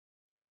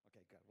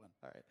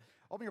All right.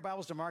 Open your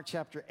Bibles to Mark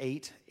chapter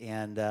 8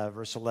 and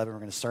verse 11. We're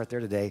going to start there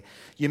today.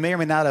 You may or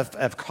may not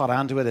have caught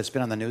on to it. It's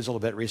been on the news a little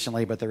bit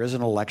recently, but there is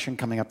an election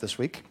coming up this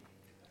week.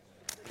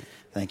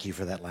 Thank you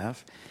for that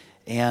laugh.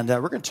 And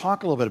we're going to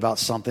talk a little bit about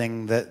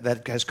something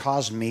that has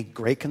caused me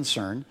great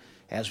concern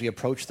as we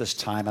approach this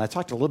time. And I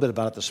talked a little bit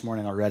about it this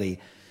morning already.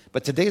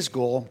 But today's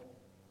goal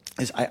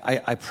is,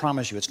 I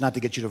promise you, it's not to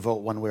get you to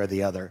vote one way or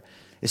the other.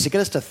 It's to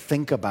get us to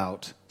think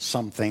about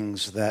some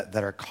things that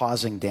are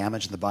causing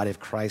damage in the body of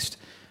Christ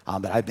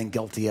that I've been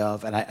guilty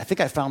of. And I think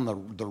I found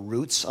the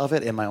roots of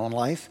it in my own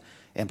life,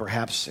 and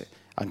perhaps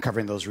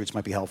uncovering those roots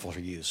might be helpful for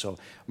you. So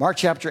Mark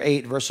chapter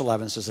 8, verse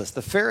 11 says this: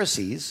 the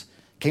Pharisees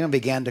came and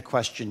began to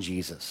question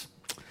Jesus.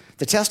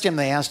 To test him,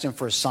 they asked him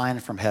for a sign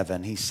from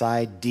heaven. He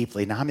sighed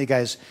deeply. Now, how many of you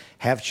guys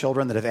have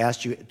children that have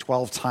asked you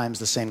 12 times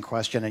the same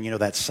question, and you know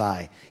that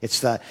sigh?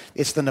 It's the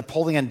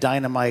Napoleon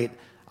Dynamite,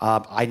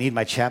 I need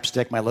my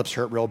chapstick, my lips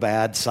hurt real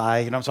bad sigh.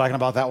 You know what I'm talking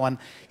about, that one?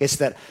 It's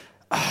that...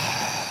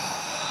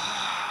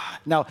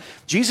 Now,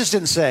 Jesus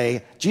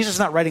is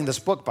not writing this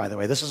book, by the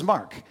way. This is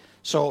Mark.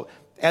 So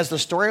as the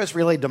story was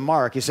relayed to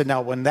Mark, he said,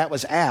 now, when that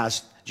was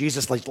asked,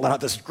 Jesus let out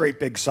this great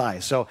big sigh.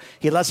 So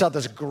he lets out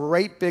this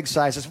great big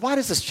sigh. He says, why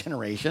does this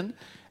generation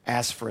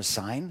ask for a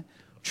sign?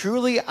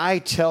 Truly, I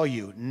tell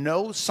you,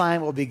 no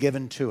sign will be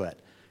given to it.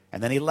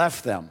 And then he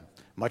left them,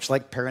 much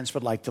like parents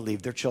would like to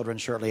leave their children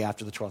shortly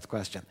after the 12th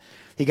question.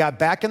 He got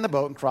back in the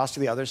boat and crossed to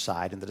the other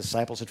side, and the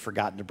disciples had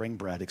forgotten to bring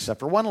bread, except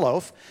for one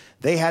loaf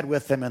they had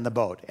with them in the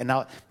boat. And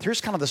now,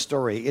 here's kind of the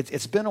story.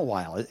 It's been a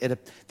while.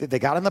 They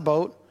got in the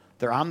boat.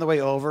 They're on the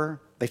way over.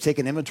 They've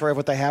taken inventory of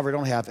what they have or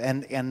don't have.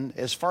 And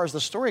as far as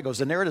the story goes,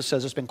 the narrative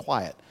says it's been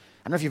quiet.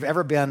 I don't know if you've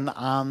ever been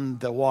on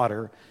the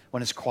water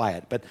when it's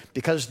quiet, but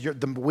because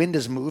the wind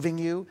is moving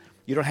you,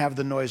 you don't have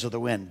the noise of the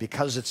wind.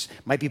 Because it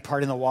might be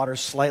parting the water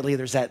slightly,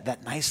 there's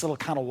that nice little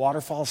kind of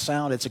waterfall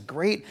sound. It's a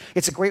great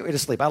way to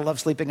sleep. I love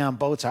sleeping on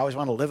boats. I always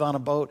want to live on a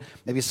boat.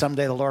 Maybe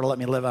someday the Lord will let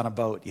me live on a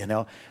boat, you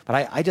know.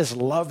 But I just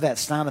love that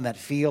sound and that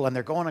feel. And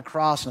they're going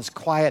across and it's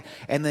quiet.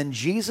 And then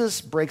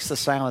Jesus breaks the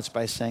silence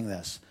by saying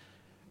this: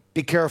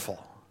 be careful.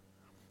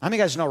 How many of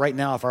you guys know right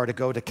now, if I were to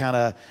go to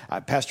kind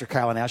of Pastor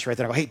Kyle and Asher right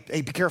there, I go,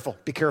 hey, be careful,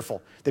 be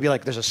careful. They'd be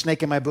like, there's a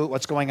snake in my boot,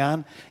 what's going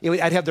on?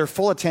 I'd have their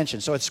full attention.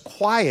 So it's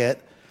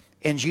quiet,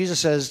 and Jesus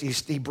says,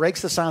 he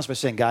breaks the silence by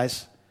saying,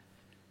 guys,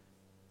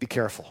 be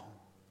careful.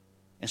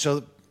 And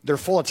so their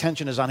full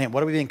attention is on him.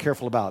 What are we being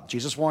careful about?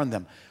 Jesus warned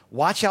them,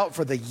 watch out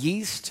for the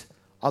yeast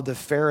of the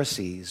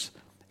Pharisees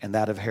and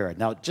that of Herod.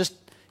 Now, just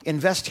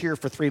invest here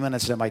for 3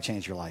 minutes, and it might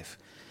change your life.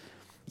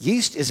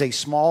 Yeast is a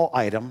small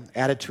item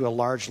added to a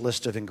large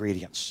list of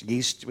ingredients.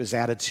 Yeast was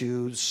added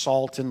to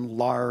salt and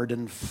lard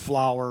and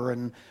flour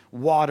and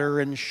water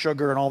and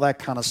sugar and all that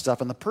kind of stuff.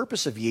 And the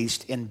purpose of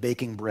yeast in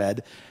baking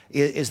bread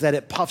is that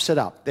it puffs it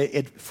up.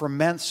 It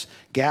ferments,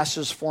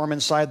 gases form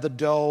inside the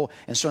dough.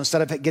 And so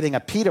instead of getting a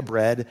pita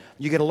bread,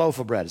 you get a loaf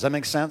of bread. Does that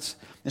make sense?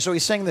 And so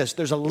he's saying this: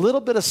 there's a little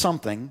bit of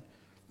something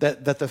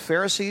that the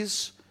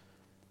Pharisees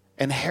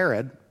and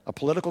Herod, a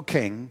political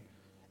king,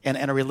 and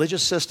a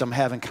religious system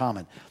have in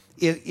common.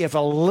 If a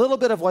little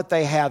bit of what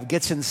they have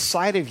gets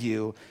inside of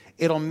you,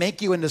 it'll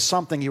make you into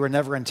something you were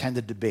never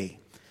intended to be.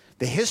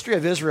 The history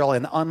of Israel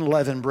in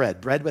unleavened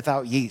bread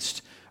without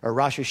yeast, or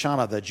Rosh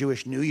Hashanah, the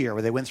Jewish New Year,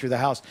 where they went through the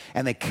house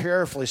and they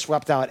carefully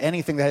swept out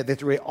anything that they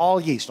threw away.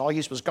 All yeast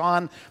was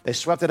gone. They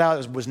swept it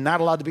out. It was not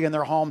allowed to be in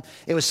their home.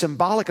 It was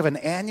symbolic of an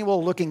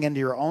annual looking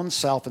into your own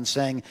self and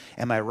saying,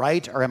 am I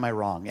right or am I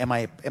wrong? Am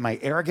I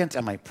arrogant?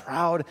 Am I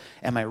proud?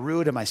 Am I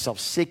rude? Am I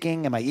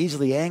self-seeking? Am I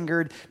easily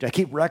angered? Do I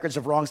keep records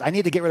of wrongs? I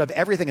need to get rid of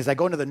everything as I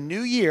go into the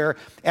new year.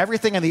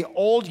 Everything in the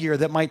old year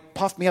that might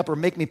puff me up or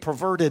make me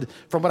perverted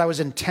from what I was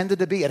intended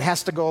to be, it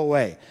has to go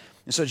away.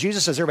 And so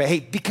Jesus says, everybody, hey,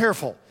 be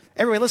careful.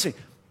 Everybody listen,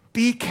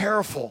 be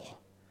careful,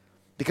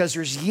 because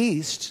there's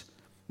yeast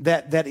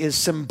that is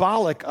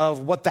symbolic of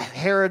what the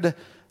Herod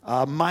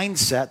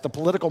mindset, the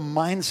political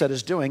mindset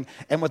is doing,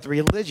 and what the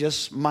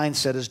religious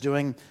mindset is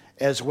doing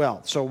as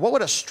well. So what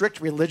would a strict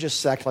religious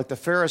sect like the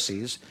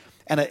Pharisees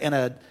and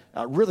a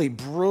really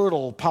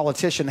brutal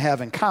politician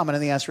have in common?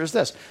 And the answer is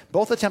this: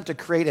 both attempt to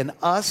create an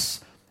us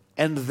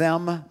and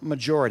them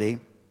majority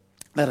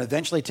that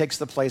eventually takes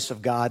the place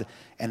of God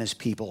and his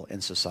people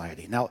in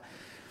society. Now,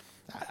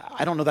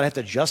 I don't know that I have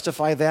to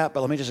justify that,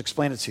 but let me just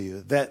explain it to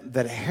you.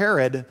 That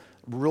Herod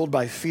ruled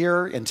by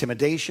fear,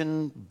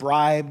 intimidation,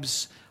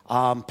 bribes,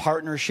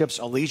 partnerships,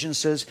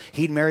 allegiances.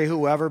 He'd marry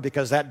whoever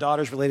because that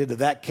daughter's related to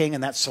that king,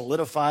 and that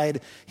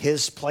solidified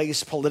his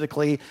place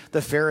politically.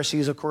 The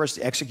Pharisees, of course,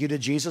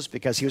 executed Jesus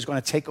because he was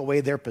going to take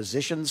away their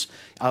positions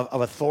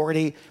of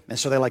authority. And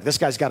so they're like, this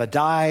guy's got to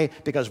die,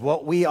 because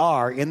what we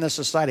are in this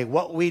society,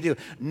 what we do,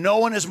 no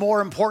one is more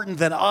important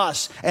than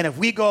us. And if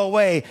we go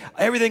away,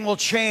 everything will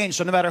change.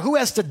 So no matter who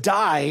has to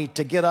die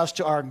to get us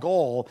to our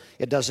goal,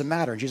 it doesn't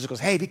matter. And Jesus goes,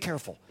 hey, be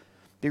careful.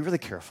 Be really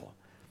careful.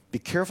 Be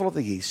careful of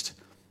the yeast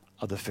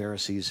of the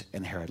Pharisees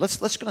and Herod. Let's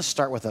going to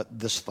start with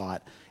this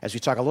thought as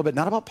we talk a little bit,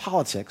 not about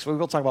politics. We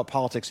will talk about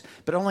politics,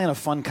 but only in a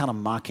fun kind of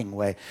mocking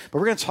way. But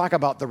we're going to talk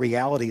about the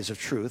realities of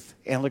truth.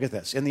 And look at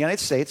this. In the United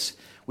States,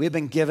 we have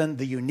been given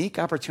the unique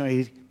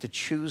opportunity to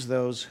choose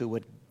those who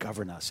would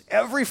govern us.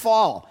 Every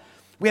fall,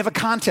 we have a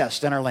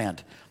contest in our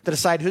land to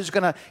decide who's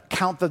going to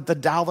count the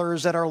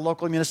dollars at our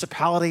local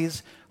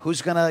municipalities,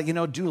 who's going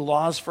to, do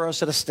laws for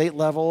us at a state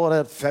level,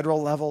 at a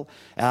federal level.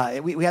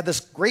 We had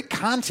this great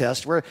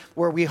contest where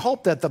we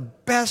hope that the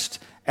best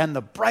and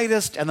the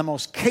brightest and the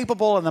most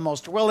capable and the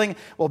most willing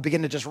will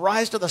begin to just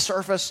rise to the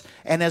surface.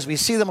 And as we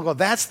see them, we'll go,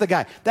 that's the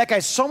guy. That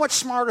guy's so much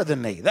smarter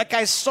than me. That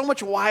guy's so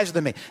much wiser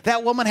than me.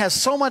 That woman has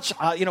so much,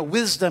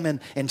 wisdom and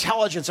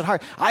intelligence and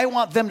heart. I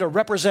want them to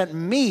represent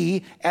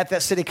me at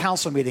that city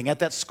council meeting, at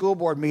that school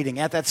board meeting,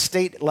 at that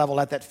state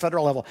level, at that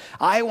federal level.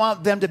 I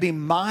want them to be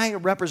my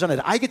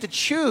representative. I get to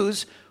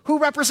choose who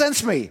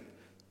represents me.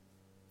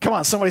 Come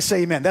on, somebody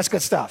say amen. That's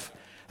good stuff.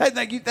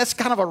 That's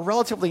kind of a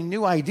relatively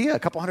new idea, a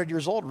couple hundred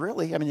years old,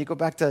 really. I mean, you go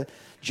back to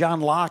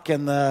John Locke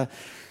and the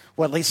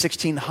late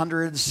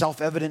 1600s,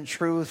 self-evident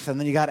truth, and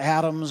then you got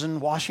Adams and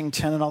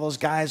Washington and all those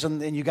guys,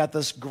 and you got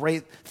this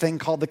great thing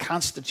called the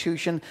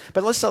Constitution.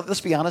 But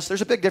let's be honest,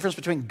 there's a big difference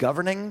between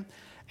governing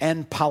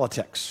and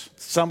politics.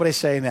 Somebody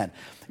say amen.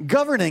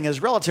 Governing is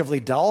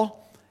relatively dull.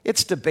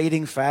 It's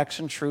debating facts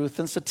and truth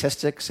and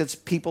statistics. It's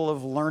people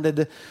of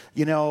learned,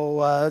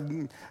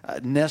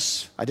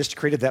 ness. I just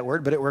created that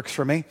word, but it works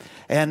for me.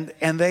 And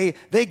they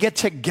get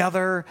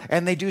together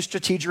and they do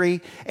strategery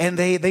and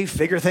they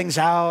figure things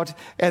out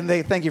and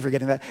they thank you for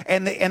getting that.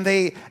 And then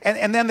they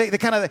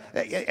kind of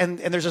and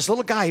there's this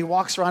little guy. He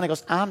walks around and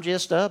goes, "I'm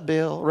just a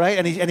bill," right?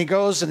 And he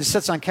goes and he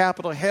sits on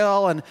Capitol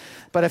Hill.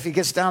 But if he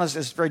gets down,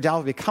 it's very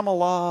down to become a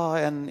law.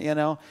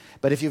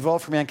 But if you vote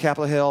for me on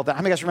Capitol Hill, how many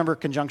of you guys remember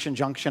Conjunction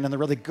Junction and the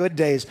really good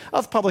days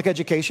of public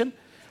education?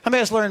 How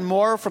many of you guys learned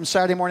more from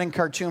Saturday morning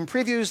cartoon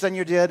previews than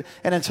you did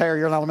an entire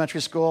year in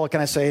elementary school?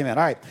 Can I say amen?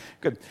 All right,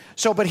 good.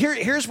 So, but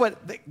here's what,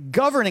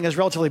 governing is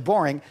relatively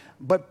boring,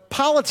 but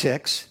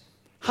politics,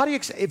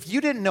 if you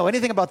didn't know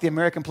anything about the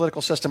American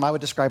political system, I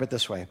would describe it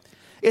this way.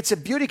 It's a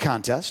beauty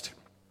contest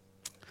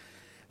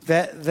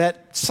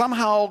that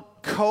somehow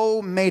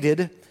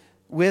co-mated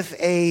with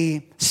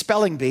a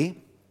spelling bee,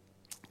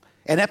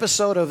 an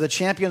episode of the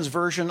Champions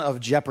version of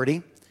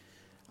Jeopardy,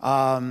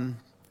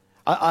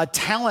 a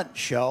talent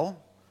show,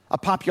 a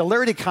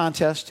popularity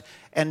contest,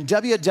 and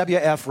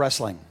WWF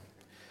wrestling.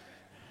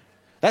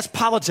 That's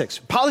politics.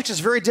 Politics is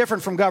very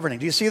different from governing.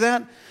 Do you see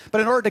that? But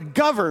in order to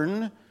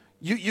govern,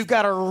 you've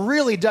got to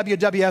really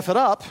WWF it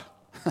up.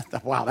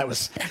 Wow, that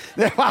was...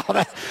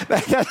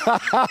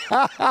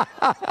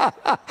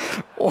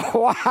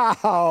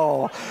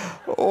 Wow.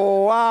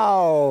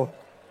 Wow.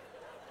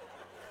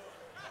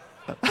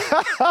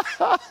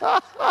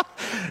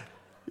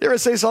 You ever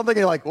say something and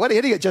you're like, what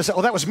idiot just said?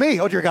 Oh, that was me.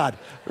 Oh, dear God.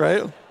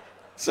 Right?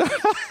 So,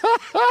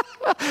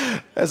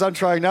 as I'm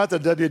trying not to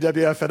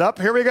WWF it up,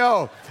 here we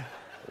go.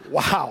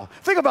 Wow.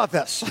 Think about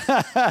this.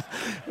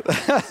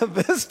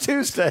 This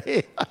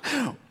Tuesday.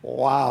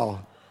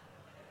 Wow.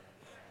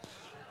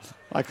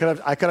 I could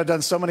have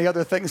done so many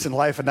other things in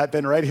life and not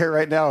been right here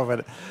right now,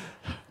 but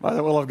by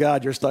the will of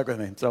God, you're stuck with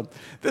me. So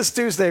this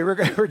Tuesday,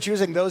 we're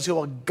choosing those who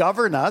will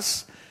govern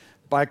us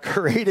by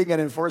creating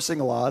and enforcing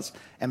laws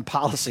and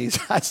policies.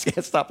 I just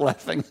can't stop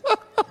laughing.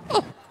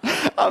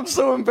 I'm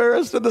so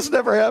embarrassed, and this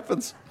never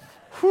happens.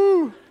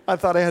 Whew, I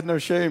thought I had no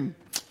shame.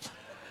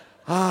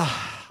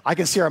 I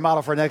can see our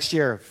model for next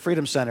year.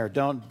 Freedom Center,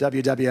 don't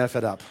WWF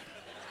it up.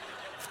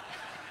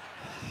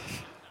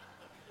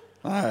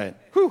 All right.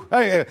 Whew.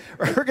 Hey,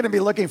 we're going to be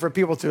looking for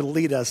people to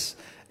lead us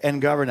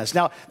and govern us.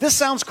 Now, this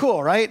sounds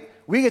cool, right?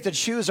 We get to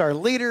choose our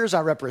leaders,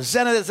 our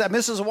representatives.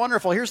 This is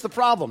wonderful. Here's the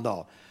problem,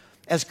 though.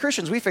 As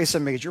Christians, we face a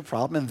major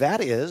problem, and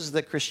that is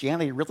that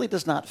Christianity really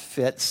does not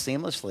fit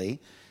seamlessly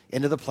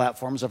into the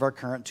platforms of our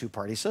current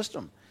two-party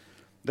system.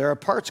 There are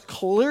parts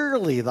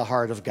clearly the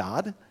heart of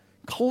God,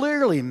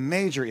 clearly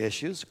major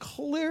issues,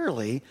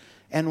 clearly,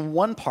 and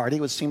one party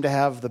would seem to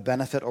have the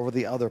benefit over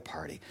the other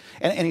party.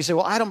 And you say,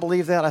 well, I don't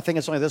believe that. I think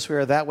it's only this way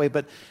or that way.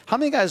 But how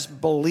many guys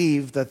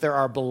believe that there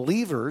are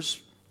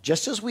believers,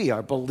 just as we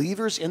are,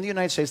 believers in the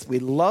United States, that we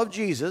love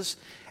Jesus,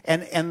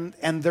 and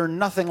they're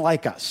nothing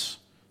like us?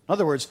 In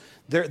other words,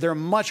 they're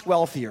much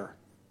wealthier.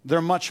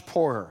 They're much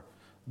poorer.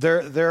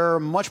 They're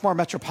much more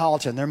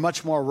metropolitan. They're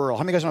much more rural.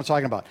 How many guys know what I'm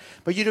talking about?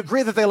 But you'd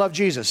agree that they love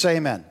Jesus. Say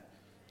amen.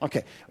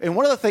 Okay. And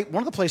one of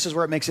the places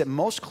where it makes it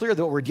most clear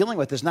that what we're dealing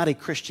with is not a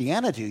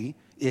Christianity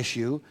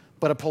issue,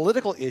 but a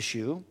political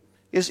issue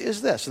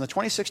is this. In the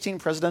 2016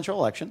 presidential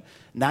election,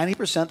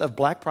 90% of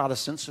black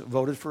Protestants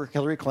voted for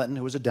Hillary Clinton,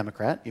 who was a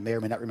Democrat. You may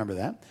or may not remember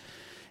that.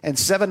 And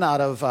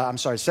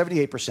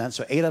 78%,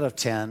 so 8 out of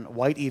 10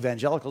 white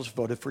evangelicals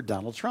voted for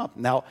Donald Trump.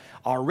 Now,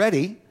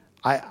 already,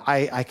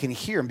 I can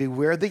hear and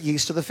beware the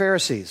yeast of the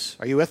Pharisees.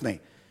 Are you with me?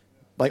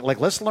 Like,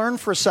 let's learn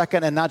for a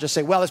second and not just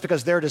say, well, that's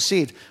because they're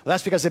deceived. Well,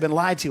 that's because they've been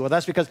lied to. Well,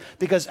 that's because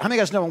how many of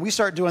you guys know when we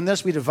start doing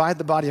this, we divide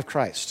the body of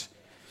Christ?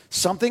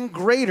 Something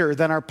greater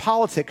than our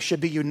politics should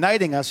be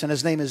uniting us, and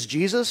his name is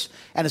Jesus,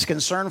 and his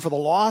concern for the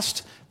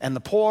lost and the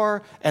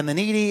poor and the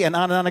needy, and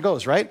on it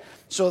goes, right?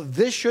 So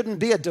this shouldn't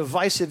be a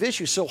divisive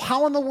issue. So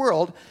how in the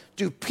world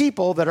do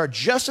people that are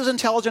just as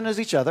intelligent as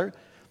each other,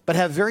 but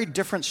have very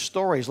different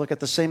stories, look at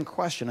the same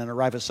question and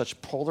arrive at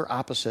such polar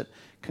opposite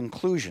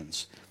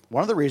conclusions?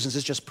 One of the reasons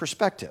is just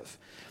perspective.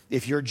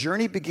 If your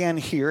journey began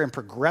here and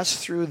progressed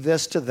through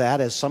this to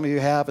that, as some of you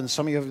have, and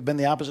some of you have been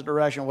the opposite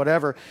direction,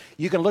 whatever,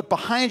 you can look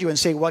behind you and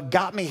say, what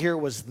got me here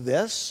was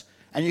this,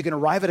 and you can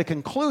arrive at a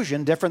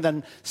conclusion different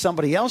than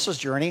somebody else's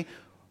journey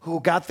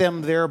who got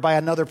them there by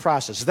another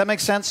process. Does that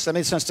make sense? That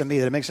makes sense to me.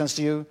 Did it make sense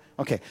to you?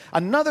 Okay.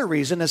 Another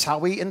reason is how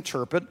we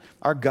interpret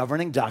our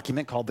governing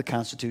document called the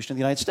Constitution of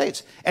the United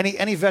States.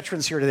 Any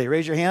veterans here today?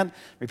 Raise your hand.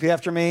 Repeat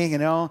after me.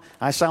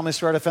 I solemnly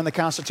swear to defend the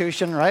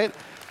Constitution, right?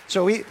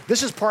 So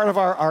this is part of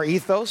our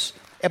ethos.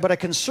 But a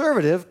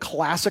conservative,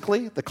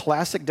 classically, the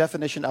classic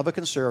definition of a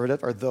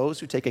conservative are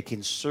those who take a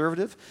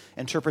conservative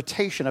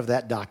interpretation of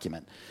that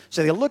document.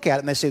 So they look at it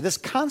and they say, this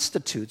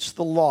constitutes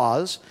the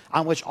laws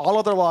on which all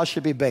other laws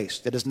should be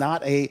based. It is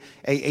not a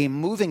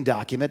moving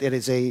document. It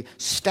is a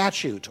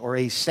statute or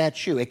a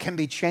statute. It can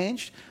be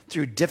changed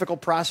through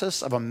difficult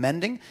process of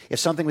amending.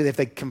 If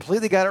they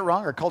completely got it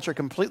wrong or culture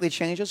completely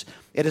changes,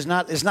 it's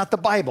not the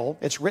Bible.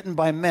 It's written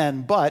by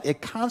men, but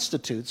it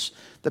constitutes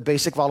the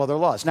basic of all other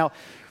laws. Now,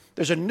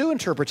 there's a new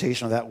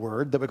interpretation of that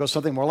word that would go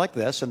something more like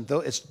this, and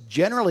it's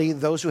generally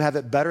those who have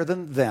it better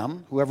than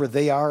them, whoever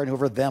they are and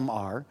whoever them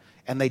are,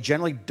 and they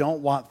generally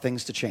don't want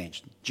things to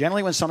change.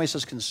 Generally, when somebody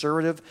says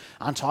conservative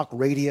on talk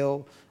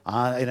radio,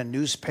 in a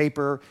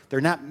newspaper, they're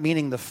not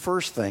meaning the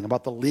first thing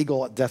about the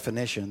legal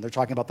definition. They're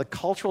talking about the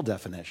cultural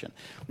definition.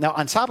 Now,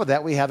 on top of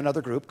that, we have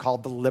another group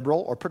called the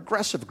liberal or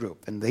progressive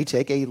group, and they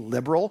take a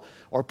liberal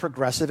or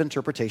progressive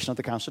interpretation of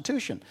the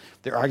Constitution.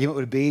 Their argument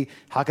would be,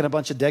 how can a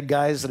bunch of dead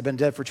guys that have been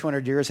dead for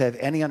 200 years have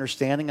any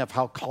understanding of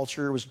how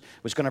culture was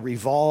going to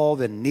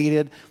revolve and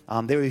needed?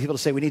 There would be people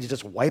to say we need to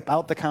just wipe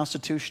out the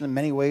Constitution in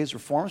many ways or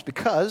forms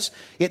because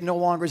it no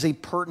longer is a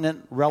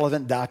pertinent,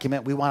 relevant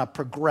document. We want to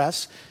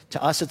progress.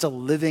 To us, it's a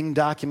living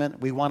document.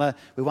 We want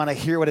to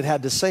hear what it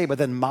had to say, but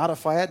then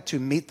modify it to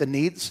meet the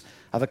needs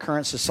of a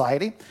current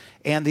society.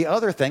 And the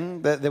other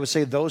thing that they would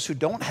say, those who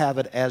don't have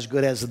it as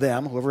good as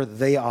them, whoever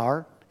they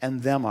are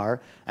and them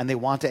are, and they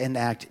want to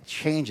enact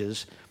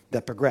changes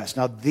that progress.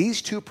 Now,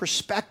 these two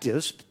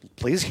perspectives,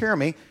 please hear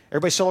me.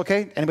 Everybody still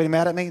okay? Anybody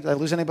mad at me? Did I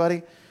lose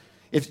anybody?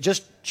 If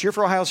just cheer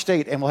for Ohio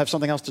State, and we'll have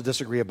something else to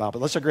disagree about.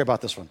 But let's agree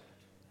about this one.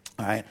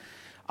 All right.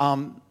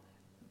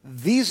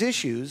 These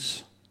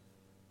issues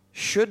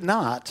should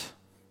not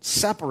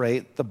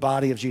separate the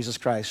body of Jesus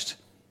Christ,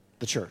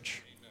 the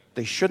church.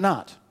 They should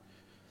not.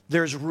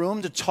 There's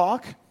room to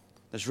talk.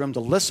 There's room to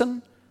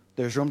listen.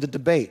 There's room to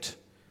debate.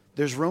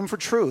 There's room for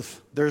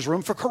truth. There's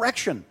room for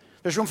correction.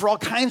 There's room for all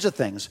kinds of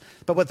things.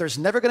 But what there's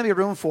never going to be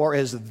room for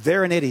is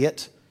they're an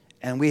idiot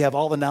and we have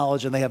all the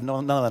knowledge and they have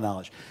none of the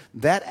knowledge.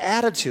 That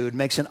attitude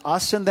makes an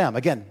us and them.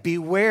 Again,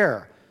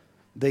 beware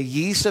the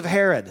yeast of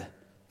Herod.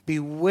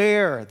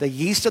 Beware the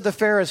yeast of the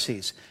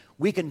Pharisees.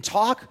 We can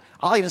talk.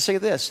 I'll even say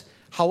this.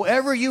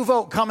 However you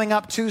vote coming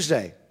up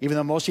Tuesday, even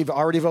though most of you have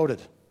already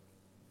voted,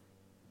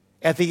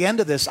 at the end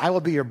of this, I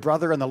will be your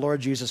brother in the Lord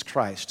Jesus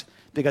Christ.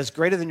 Because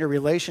greater than your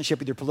relationship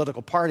with your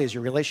political party is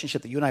your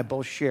relationship that you and I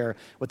both share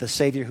with the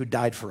Savior who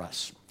died for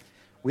us.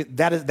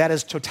 That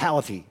is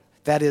totality.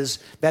 That is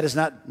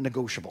not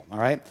negotiable, all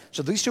right?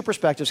 So these two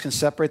perspectives can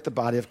separate the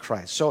body of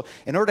Christ. So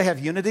in order to have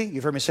unity,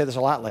 you've heard me say this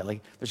a lot lately,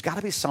 there's got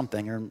to be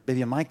something, or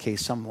maybe in my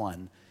case,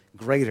 someone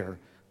greater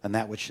than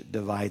that which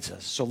divides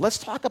us. So let's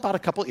talk about a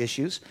couple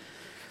issues,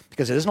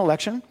 because it is an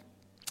election,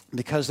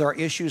 because there are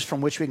issues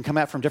from which we can come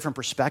at from different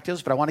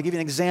perspectives, but I want to give you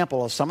an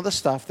example of some of the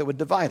stuff that would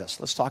divide us.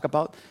 Let's talk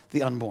about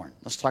the unborn.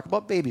 Let's talk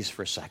about babies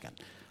for a second.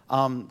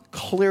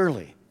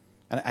 Clearly,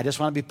 and I just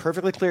want to be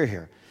perfectly clear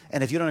here,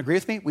 and if you don't agree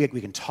with me, we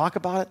can talk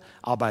about it.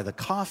 I'll buy the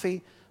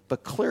coffee,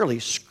 but clearly,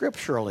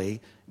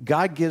 scripturally,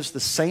 God gives the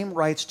same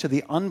rights to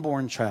the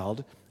unborn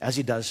child as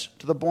he does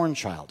to the born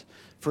child.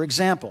 For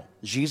example,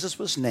 Jesus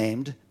was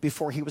named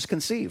before he was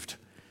conceived.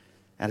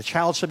 And a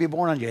child shall be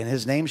born unto you, and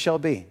his name shall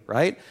be,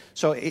 right?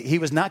 So he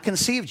was not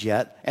conceived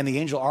yet, and the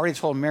angel already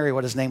told Mary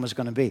what his name was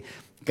going to be.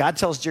 God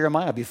tells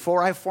Jeremiah,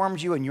 before I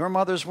formed you in your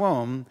mother's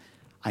womb,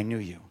 I knew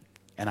you,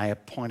 and I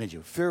appointed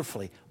you.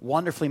 Fearfully,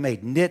 wonderfully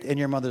made, knit in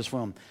your mother's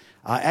womb.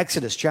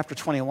 Exodus chapter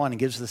 21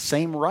 gives the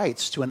same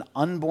rights to an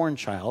unborn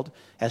child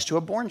as to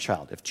a born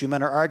child. If two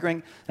men are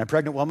arguing, and a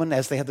pregnant woman,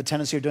 as they have the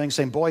tendency of doing,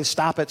 saying, boy,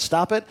 stop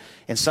it,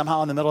 and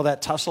somehow in the middle of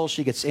that tussle,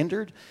 she gets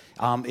injured.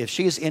 If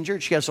she is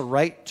injured, she has a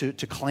right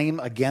to claim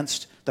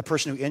against the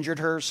person who injured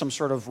her, some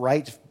sort of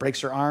right,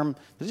 breaks her arm.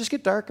 Does this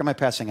get dark, or am I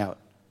passing out?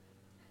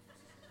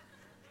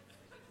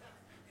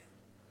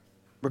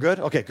 We're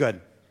good? Okay,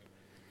 good.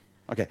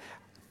 Okay.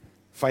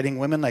 Fighting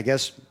women, I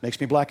guess,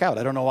 makes me black out.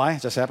 I don't know why.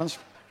 This happens.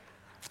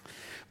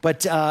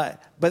 But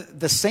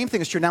the same thing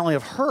is true not only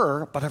of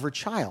her, but of her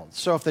child.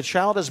 So if the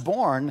child is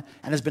born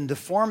and has been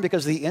deformed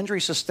because of the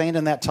injury sustained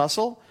in that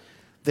tussle,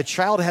 the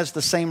child has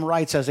the same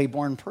rights as a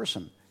born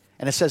person.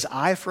 And it says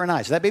eye for an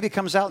eye. So that baby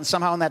comes out, and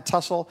somehow in that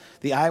tussle,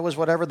 the eye was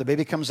whatever, the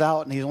baby comes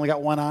out, and he's only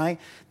got one eye.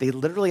 They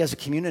literally, as a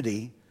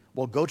community,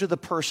 will go to the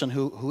person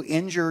who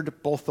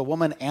injured both the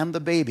woman and the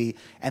baby,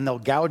 and they'll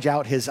gouge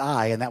out his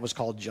eye, and that was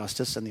called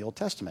justice in the Old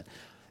Testament.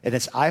 And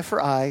it's eye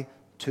for eye,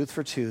 tooth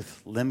for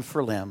tooth, limb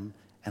for limb,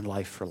 and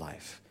life for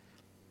life.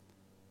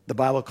 The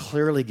Bible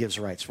clearly gives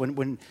rights.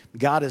 When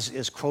God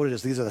is quoted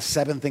as these are the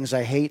 7 things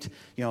I hate,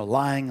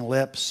 lying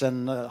lips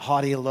and a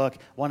haughty look,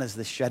 one is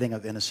the shedding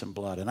of innocent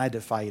blood. And I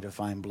defy you to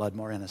find blood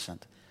more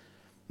innocent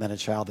than a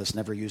child that's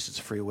never used its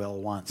free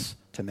will once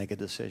to make a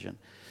decision.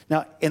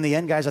 Now, in the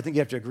end, guys, I think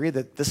you have to agree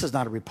that this is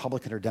not a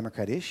Republican or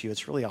Democrat issue.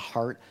 It's really a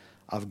heart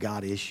of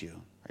God issue.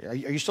 Are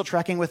you still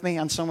tracking with me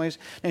on some ways?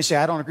 And you say,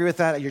 I don't agree with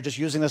that. You're just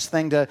using this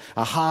thing to,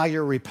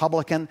 you're a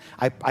Republican.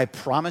 I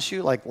promise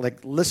you, like,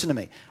 listen to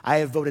me. I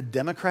have voted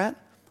Democrat.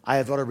 I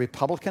have voted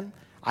Republican.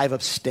 I've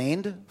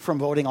abstained from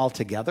voting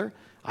altogether.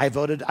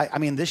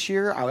 This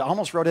year, I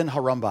almost wrote in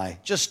Harambe,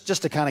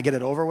 just to kind of get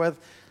it over with.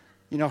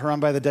 You know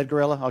Harambe, the dead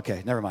gorilla?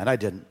 Okay, never mind, I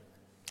didn't.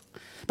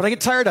 But I get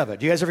tired of it.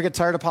 Do you guys ever get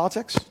tired of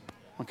politics?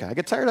 Okay, I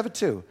get tired of it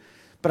too.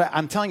 But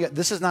I'm telling you,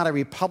 this is not a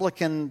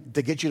Republican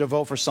to get you to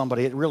vote for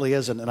somebody. It really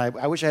isn't. And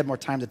I wish I had more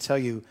time to tell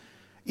you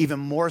even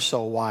more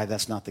so why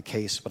that's not the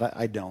case, but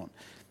I don't.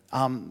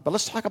 But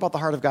let's talk about the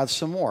heart of God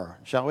some more,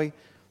 shall we?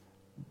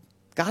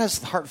 God has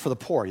the heart for the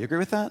poor. You agree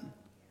with that?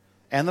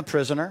 And the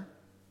prisoner,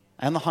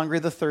 and the hungry,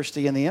 the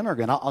thirsty, and the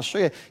immigrant. I'll show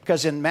you,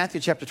 because in Matthew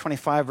chapter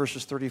 25,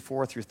 verses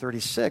 34 through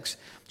 36,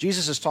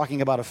 Jesus is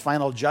talking about a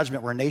final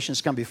judgment where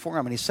nations come before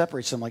him, and he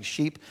separates them like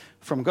sheep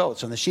from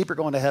goats. And the sheep are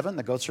going to heaven,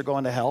 the goats are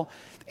going to hell.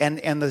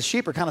 And the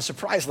sheep are kind of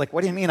surprised, like,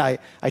 what do you mean I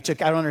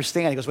don't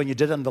understand? He goes, when you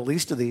did unto the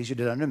least of these, you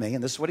did unto me.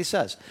 And this is what he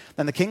says.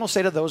 Then the king will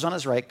say to those on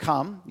his right,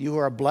 come, you who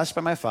are blessed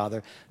by my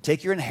Father,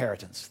 take your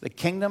inheritance, the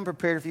kingdom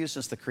prepared for you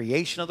since the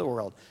creation of the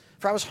world.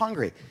 For I was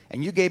hungry,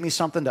 and you gave me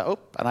something to,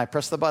 and I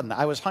pressed the button.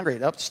 I was hungry.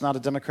 It's not a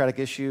Democratic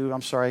issue.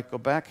 I'm sorry. Go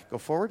back. Go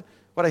forward.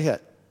 What'd I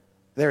hit?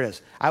 There it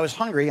is. I was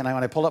hungry, and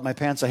when I pulled up my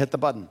pants, I hit the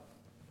button.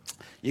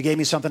 You gave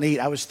me something to eat.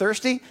 I was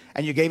thirsty,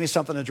 and you gave me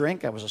something to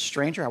drink. I was a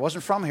stranger. I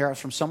wasn't from here. I was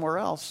from somewhere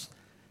else.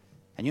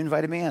 And you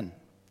invited me in.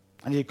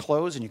 I needed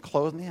clothes, and you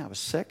clothed me. I was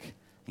sick, and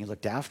you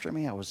looked after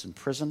me. I was in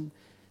prison,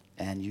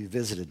 and you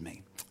visited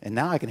me. And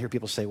now I can hear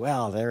people say,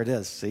 well, there it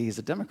is. See, he's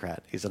a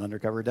Democrat. He's an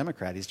undercover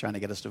Democrat. He's trying to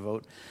get us to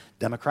vote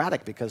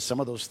Democratic because some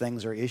of those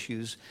things are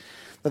issues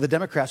that the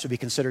Democrats would be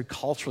considered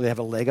culturally have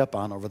a leg up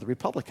on over the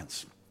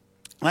Republicans.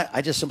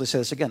 I just simply say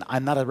this again.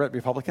 I'm not a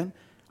Republican.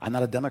 I'm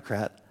not a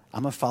Democrat.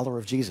 I'm a follower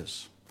of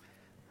Jesus.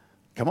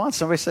 Come on,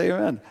 somebody say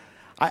amen.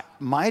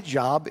 My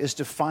job is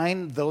to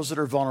find those that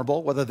are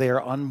vulnerable, whether they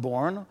are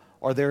unborn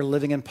or they're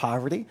living in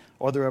poverty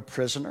or they're a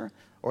prisoner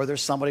or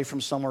there's somebody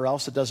from somewhere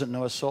else that doesn't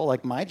know a soul.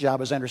 Like my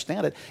job, as I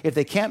understand it, if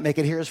they can't make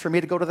it here, is for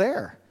me to go to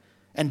there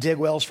and dig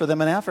wells for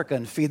them in Africa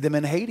and feed them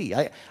in Haiti.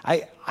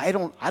 I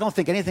don't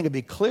think anything could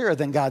be clearer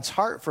than God's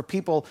heart for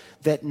people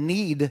that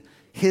need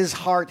his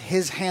heart,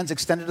 his hands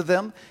extended to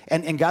them.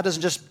 And God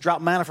doesn't just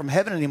drop manna from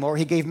heaven anymore.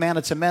 He gave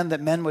manna to men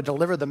that men would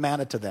deliver the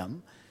manna to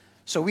them.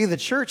 So we, the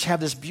church, have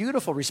this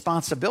beautiful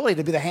responsibility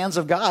to be the hands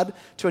of God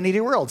to a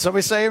needy world.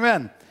 Somebody say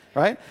amen.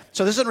 Right?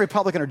 So this isn't a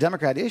Republican or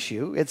Democrat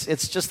issue.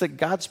 It's just that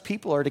God's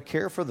people are to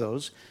care for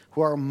those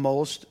who are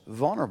most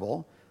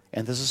vulnerable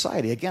in the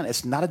society. Again,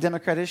 it's not a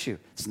Democrat issue.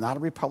 It's not a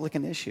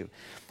Republican issue.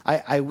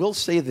 I will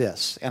say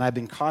this, and I've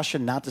been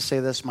cautioned not to say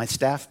this. My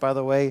staff, by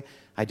the way,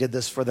 I did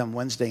this for them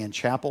Wednesday in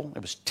chapel.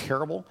 It was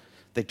terrible.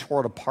 They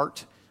tore it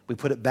apart. We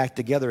put it back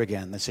together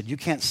again. They said, you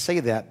can't say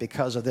that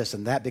because of this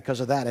and that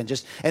because of that. And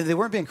they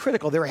weren't being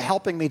critical. They were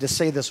helping me to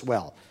say this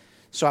well.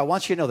 So I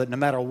want you to know that no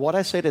matter what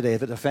I say today,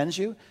 if it offends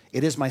you,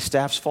 it is my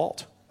staff's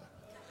fault.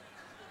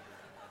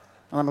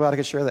 And I'm glad I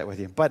could share that with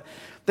you. But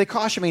they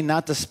caution me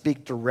not to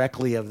speak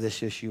directly of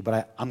this issue,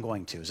 but I'm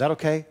going to. Is that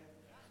okay?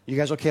 You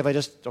guys okay if I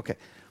just, okay.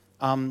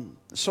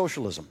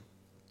 Socialism.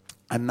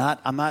 I'm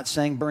not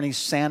saying Bernie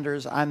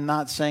Sanders. I'm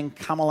not saying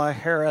Kamala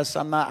Harris.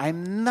 I'm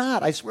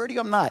not. I swear to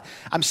you, I'm not.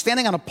 I'm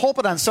standing on a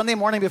pulpit on Sunday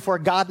morning before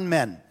God and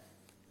men.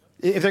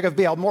 If there could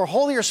be a more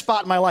holier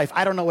spot in my life,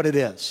 I don't know what it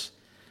is.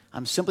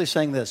 I'm simply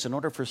saying this. In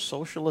order for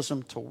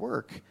socialism to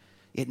work,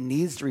 it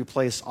needs to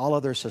replace all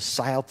other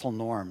societal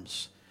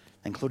norms,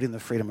 including the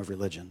freedom of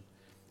religion.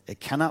 It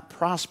cannot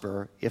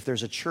prosper if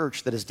there's a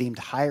church that is deemed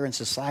higher in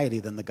society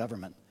than the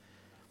government.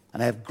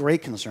 And I have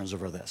great concerns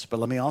over this.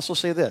 But let me also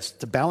say this.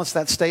 To balance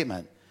that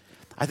statement,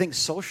 I think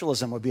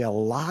socialism would be a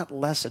lot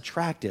less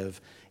attractive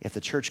if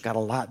the church got a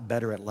lot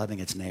better at loving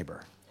its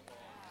neighbor.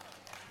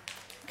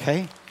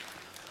 Okay?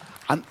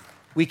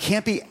 We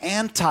can't be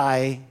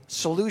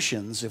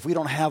anti-solutions if we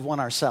don't have one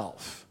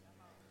ourselves.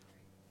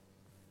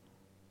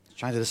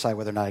 Trying to decide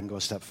whether or not I can go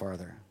a step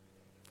farther.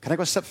 Can I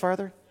go a step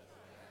farther?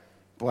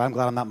 Boy, I'm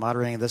glad I'm not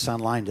moderating this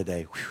online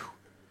today. Whew.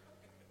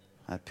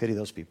 I pity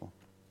those people.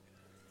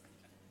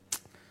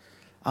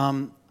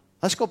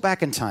 Let's go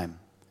back in time.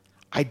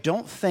 I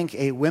don't think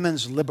a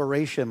women's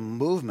liberation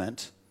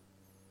movement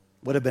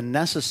would have been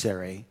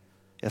necessary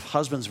if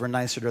husbands were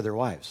nicer to their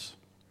wives.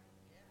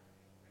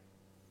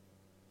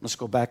 Let's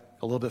go back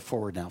a little bit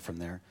forward now from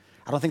there.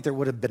 I don't think there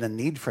would have been a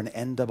need for an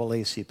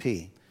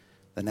NAACP,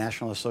 the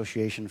National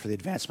Association for the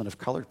Advancement of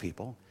Colored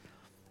People,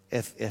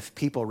 if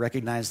people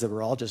recognized that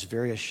we're all just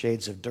various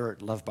shades of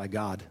dirt loved by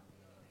God.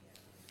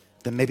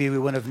 Then maybe we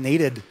wouldn't have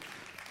needed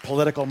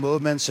political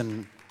movements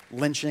and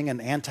lynching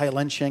and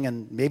anti-lynching,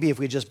 and maybe if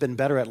we'd just been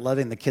better at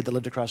loving the kid that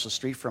lived across the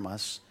street from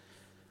us,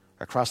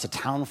 across the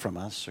town from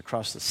us,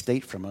 across the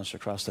state from us,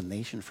 across the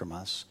nation from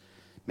us,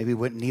 maybe we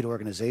wouldn't need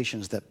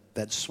organizations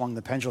that swung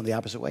the pendulum the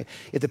opposite way.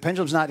 If the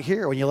pendulum's not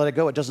here, when you let it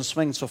go, it doesn't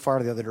swing so far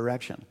to the other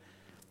direction.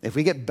 If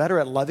we get better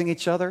at loving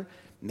each other,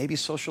 maybe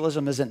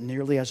socialism isn't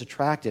nearly as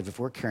attractive if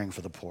we're caring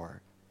for the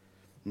poor.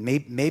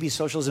 Maybe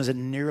socialism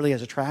isn't nearly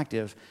as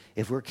attractive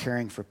if we're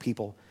caring for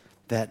people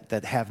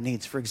that have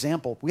needs. For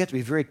example, we have to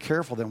be very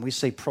careful that when we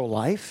say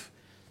pro-life,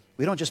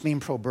 we don't just mean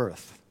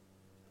pro-birth.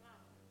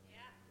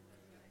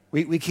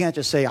 We can't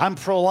just say, I'm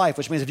pro-life,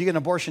 which means if you get an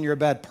abortion, you're a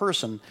bad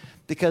person.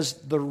 Because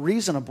the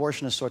reason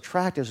abortion is so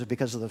attractive is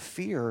because of the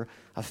fear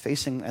of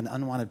facing an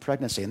unwanted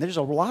pregnancy. And there's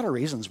a lot of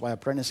reasons why a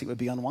pregnancy would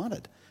be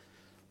unwanted.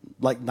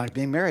 Like not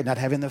being married, not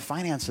having the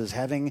finances,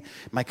 having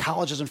my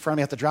college is in front of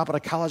me, I have to drop out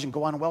of college and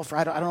go on welfare.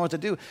 I don't know what to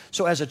do.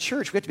 So as a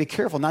church, we have to be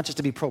careful not just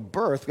to be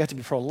pro-birth, we have to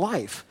be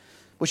pro-life,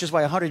 which is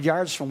why 100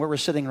 yards from where we're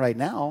sitting right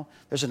now,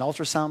 there's an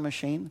ultrasound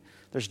machine.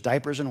 There's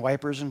diapers and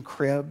wipers and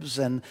cribs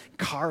and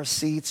car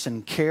seats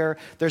and care.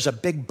 There's a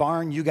big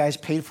barn you guys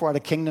paid for out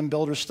of Kingdom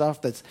Builder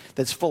stuff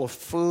that's full of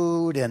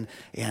food and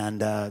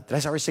did I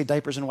already say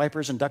diapers and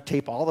wipers and duct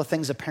tape, all the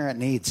things a parent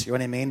needs, you know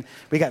what I mean?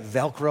 We got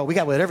Velcro, we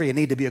got whatever you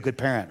need to be a good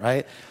parent,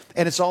 right?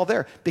 And it's all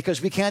there because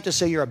we can't just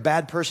say you're a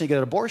bad person, you get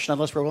an abortion,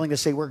 unless we're willing to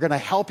say we're going to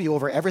help you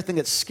over everything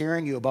that's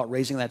scaring you about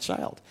raising that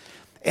child.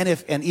 And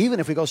even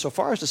if we go so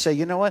far as to say,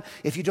 you know what,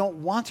 if you don't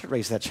want to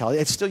raise that child,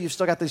 you've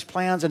still got these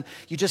plans and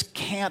you just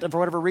can't, and for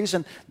whatever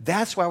reason,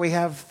 that's why we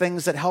have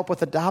things that help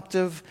with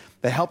adoptive,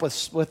 that help with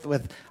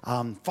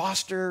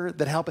foster,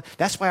 that help.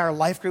 That's why our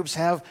life groups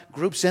have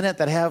groups in it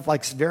that have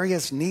like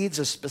various needs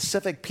of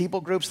specific people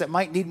groups that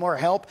might need more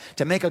help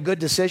to make a good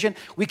decision.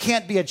 We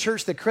can't be a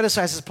church that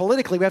criticizes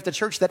politically. We have the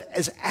church that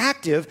is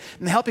active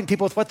in helping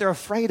people with what they're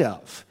afraid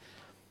of.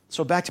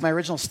 So back to my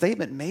original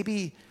statement,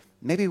 maybe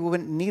we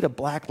wouldn't need a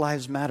Black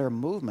Lives Matter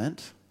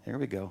movement. Here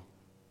we go.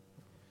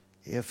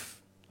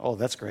 Oh,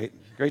 that's great.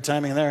 Great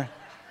timing there.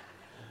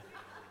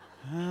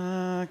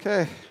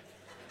 Okay.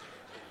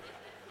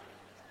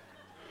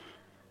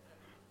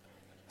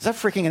 Is that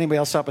freaking anybody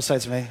else out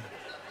besides me?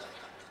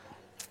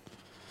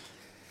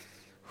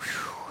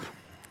 Whew.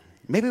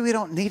 Maybe we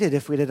don't need it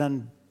if we'd have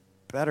done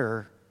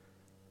better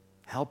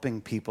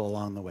helping people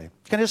along the way.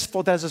 Can I just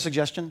float that as a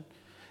suggestion?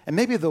 And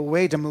maybe the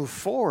way to move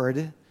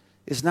forward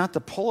is not to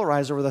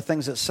polarize over the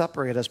things that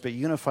separate us, but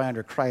unify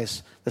under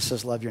Christ that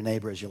says love your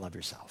neighbor as you love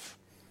yourself.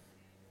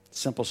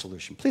 Simple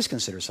solution. Please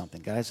consider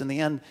something, guys. In the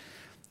end,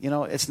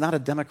 it's not a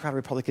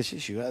Democrat-Republican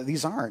issue.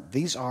 These aren't.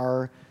 These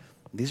are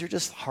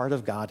just heart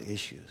of God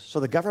issues. So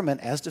the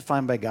government, as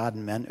defined by God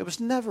and men, it was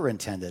never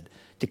intended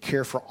to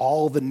care for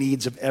all the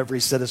needs of every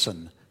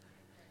citizen.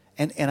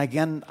 And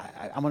again,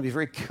 I'm going to be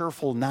very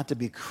careful not to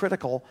be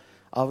critical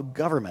of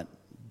government.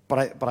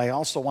 But I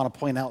also want to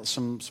point out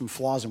some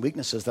flaws and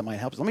weaknesses that might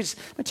help. Let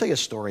me tell you a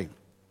story.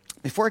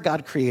 Before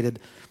God created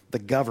the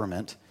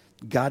government,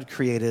 God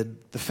created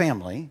the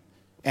family,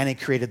 and he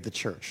created the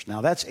church.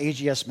 Now, that's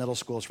AGS Middle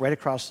School. It's right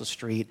across the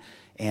street,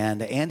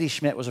 and Andy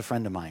Schmidt was a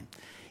friend of mine.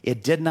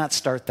 It did not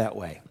start that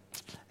way.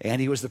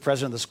 Andy was the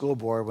president of the school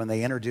board when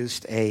they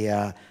introduced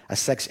a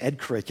sex ed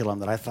curriculum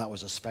that I thought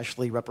was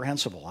especially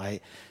reprehensible.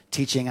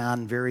 Teaching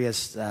on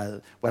various,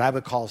 what I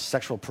would call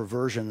sexual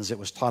perversions. It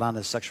was taught on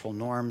as sexual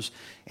norms.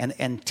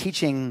 And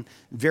teaching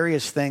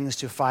various things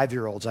to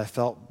 5-year-olds I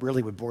felt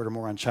really would border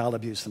more on child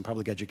abuse than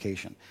public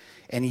education.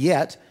 And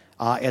yet,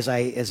 as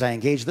I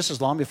engaged, this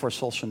is long before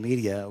social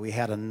media, we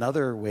had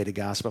another way to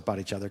gossip about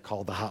each other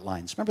called the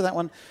hotlines. Remember that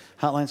one?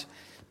 Hotlines?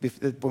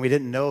 When we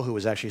didn't know who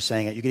was actually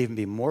saying it, you could even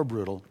be more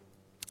brutal.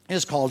 You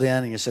just called in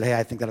and you said, hey,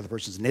 I think that other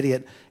person's an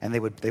idiot, and they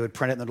would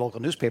print it in the local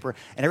newspaper,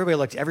 and everybody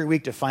looked every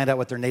week to find out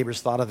what their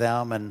neighbors thought of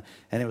them, and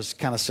it was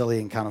kind of silly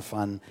and kind of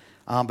fun.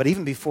 But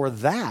even before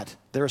that,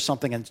 there was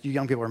something, and you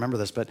young people remember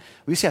this, but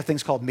we used to have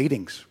things called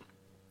meetings.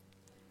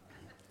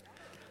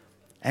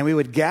 And we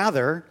would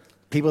gather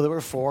people that were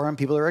for and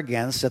people that were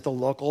against at the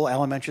local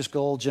elementary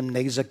school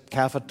gymnasia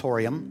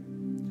cafetorium.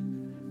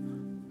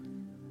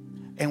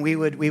 And we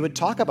would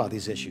talk about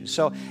these issues.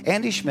 So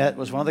Andy Schmidt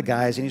was one of the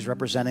guys, and he's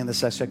representing the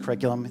sex ed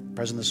curriculum,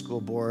 president of the school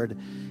board,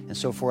 and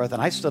so forth.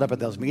 And I stood up at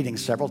those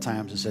meetings several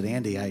times and said,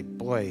 Andy,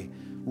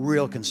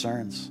 real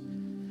concerns.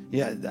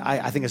 Yeah,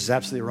 I think this is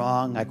absolutely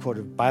wrong. I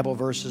quoted Bible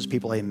verses.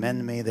 People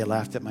amen me. They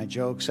laughed at my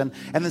jokes. And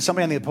then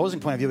somebody on the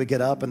opposing point of view would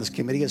get up, and this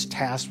committee is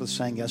tasked with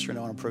saying yes or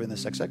no on approving the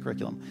sex ed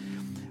curriculum.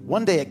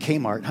 One day at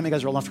Kmart, how many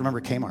guys are old enough to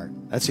remember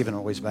Kmart? That's even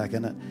a ways back,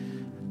 isn't it?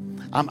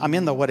 I'm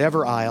in the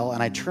whatever aisle,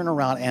 and I turn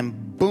around,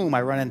 and boom,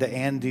 I run into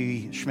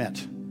Andy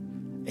Schmidt.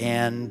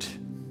 And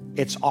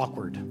it's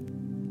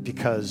awkward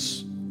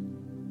because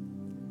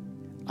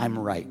I'm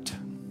right.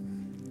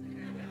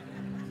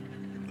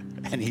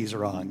 And he's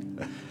wrong.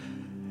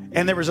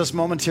 And there was this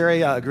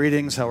momentary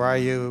greetings, how are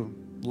you?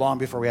 Long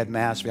before we had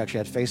masks, we actually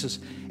had faces.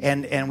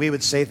 And we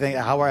would say things,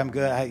 how are you? I'm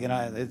good.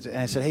 And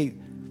I said, hey,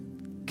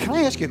 can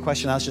I ask you a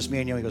question? That's just me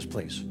and you. He goes,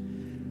 please.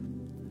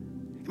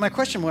 And my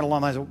question went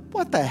along the lines of,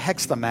 what the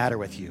heck's the matter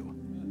with you?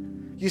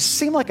 You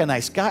seem like a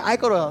nice guy. I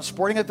go to a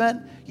sporting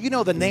event. You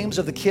know the names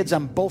of the kids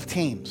on both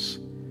teams.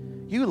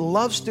 You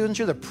love students.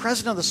 You're the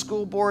president of the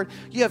school board.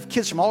 You have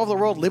kids from all over the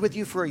world live with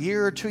you for a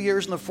year or 2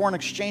 years in the foreign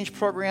exchange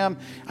program.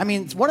 I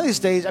mean, one of these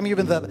days, you've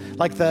been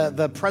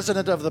the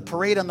president of the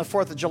parade on the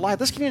 4th of July.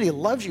 This community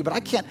loves you, but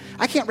I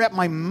can't wrap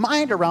my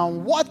mind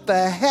around what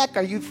the heck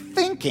are you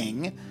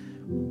thinking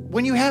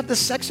when you have the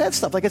sex ed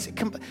stuff.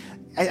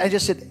 I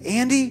just said,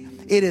 Andy,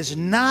 it is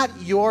not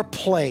your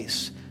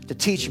place to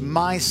teach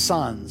my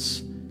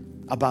sons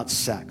about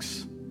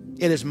sex.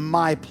 It is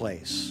my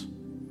place.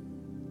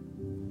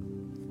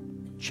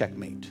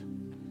 Checkmate.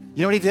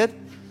 You know what he did?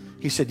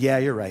 He said, yeah,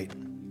 you're right.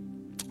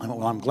 I went,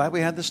 well, I'm glad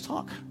we had this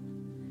talk.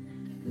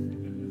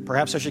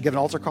 Perhaps I should give an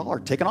altar call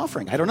or take an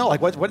offering. I don't know.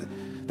 What?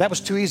 That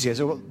was too easy. I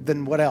said, well,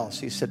 then what else?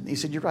 He said,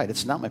 you're right.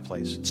 It's not my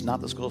place. It's not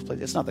the school's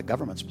place. It's not the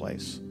government's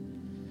place.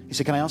 He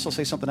said, can I also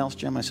say something else,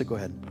 Jim? I said, go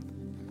ahead.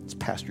 It's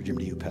Pastor Jim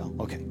to you, pal.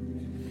 Okay.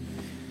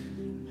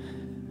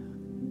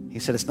 He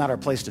said, it's not our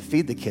place to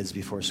feed the kids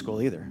before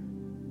school either.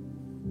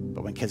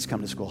 But when kids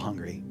come to school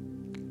hungry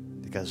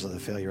because of the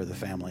failure of the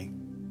family,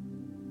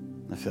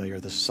 the failure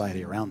of the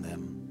society around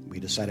them, we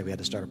decided we had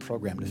to start a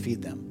program to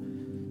feed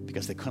them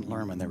because they couldn't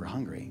learn when they were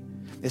hungry.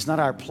 It's not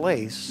our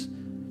place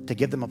to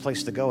give them a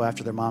place to go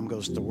after their mom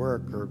goes to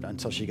work or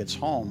until she gets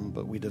home,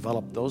 but we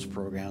developed those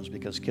programs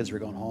because kids were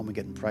going home and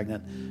getting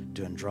pregnant,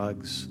 doing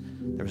drugs.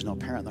 There was no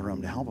parent in the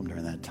room to help them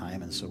during that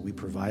time, and so we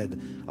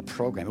provided a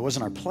program. It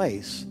wasn't our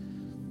place,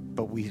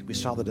 but we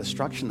saw the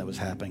destruction that was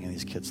happening in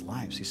these kids'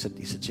 lives. He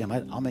said, Jim,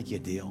 I'll make you a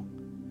deal.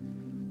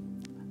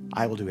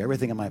 I will do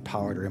everything in my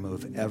power to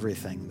remove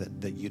everything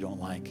that you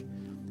don't like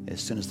as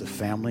soon as the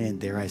family,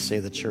 and dare I say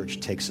the church,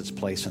 takes its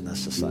place in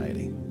this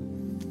society.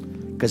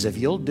 Because if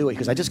you'll do it,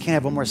 because I just can't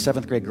have one more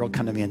 7th grade girl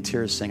come to me in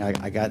tears saying,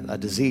 I got a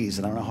disease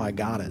and I don't know how I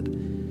got it.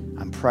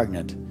 I'm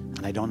pregnant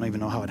and I don't even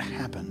know how it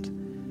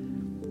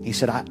happened. He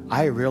said,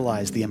 I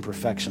realize the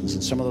imperfections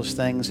and some of those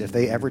things. If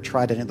they ever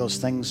tried any of those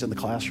things in the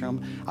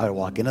classroom, I would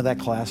walk into that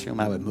classroom,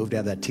 I would move to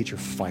have that teacher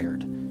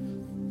fired.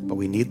 But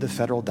we need the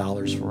federal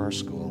dollars for our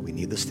school. We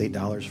need the state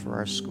dollars for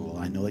our school.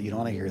 I know that you don't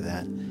want to hear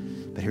that.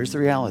 But here's the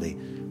reality.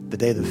 The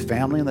day the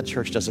family and the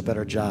church does a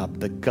better job,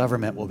 the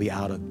government will be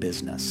out of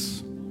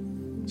business.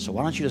 So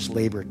why don't you just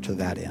labor to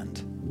that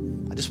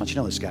end? I just want you to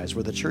know this, guys.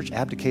 Where the church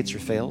abdicates or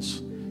fails,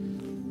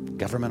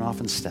 government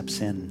often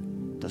steps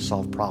in to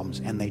solve problems,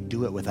 and they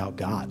do it without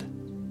God.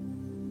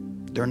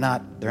 They're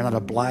not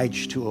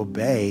obliged to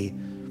obey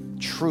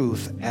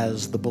truth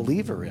as the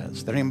believer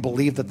is. They don't even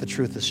believe that the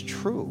truth is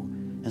true.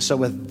 And so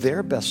with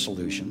their best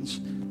solutions,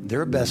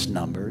 their best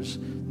numbers,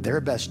 their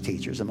best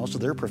teachers, and most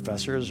of their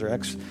professors are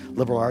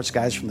ex-liberal arts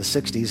guys from the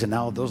 60s, and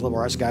now those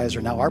liberal arts guys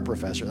are now our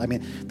professors. I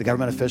mean, the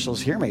government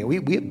officials, hear me.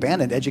 We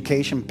abandoned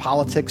education,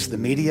 politics, the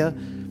media.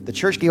 The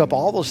church gave up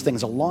all those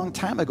things a long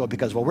time ago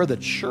because, well, we're the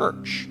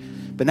church.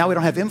 But now we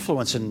don't have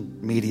influence in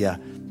media,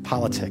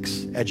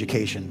 politics,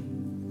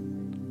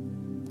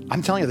 education.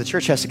 I'm telling you, the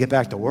church has to get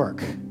back to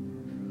work.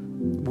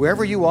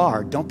 Wherever you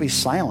are, don't be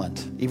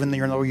silent, even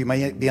though you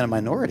may be in a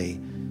minority.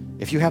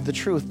 If you have the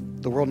truth,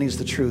 the world needs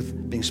the truth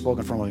being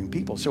spoken from living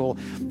people. So,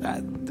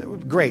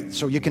 great.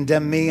 So you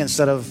condemn me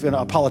instead of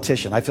a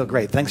politician. I feel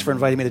great. Thanks for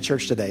inviting me to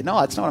church today. No,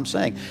 that's not what I'm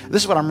saying.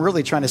 This is what I'm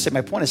really trying to say.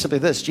 My point is simply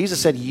this.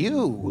 Jesus said,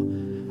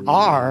 you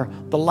are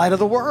the light of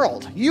the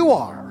world. You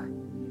are.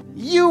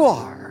 You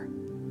are.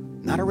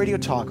 Not a radio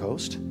talk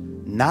host,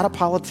 not a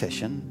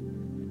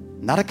politician,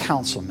 not a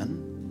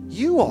councilman.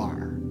 You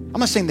are. I'm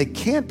not saying they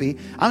can't be.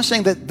 I'm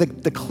saying that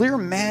the clear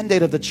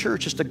mandate of the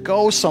church is to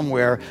go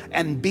somewhere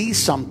and be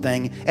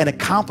something and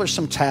accomplish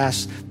some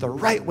tasks the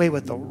right way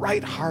with the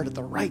right heart at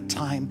the right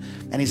time.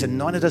 And he's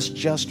anointed us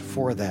just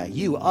for that.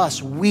 You,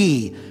 us,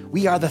 we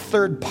are the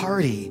third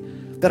party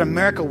that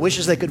America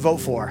wishes they could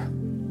vote for.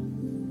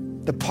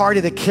 The party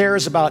that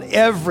cares about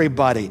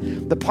everybody.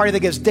 The party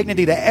that gives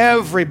dignity to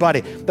everybody.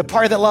 The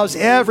party that loves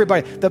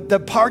everybody. The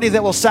party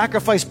that will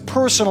sacrifice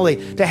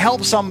personally to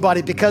help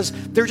somebody because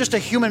they're just a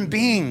human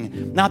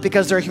being, not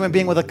because they're a human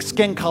being with a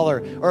skin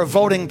color or a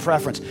voting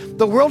preference.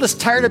 The world is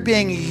tired of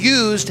being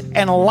used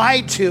and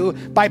lied to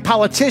by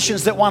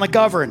politicians that want to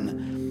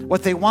govern.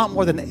 What they want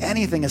more than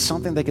anything is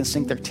something they can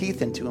sink their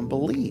teeth into and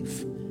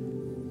believe.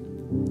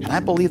 And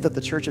I believe that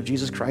the Church of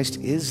Jesus Christ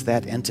is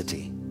that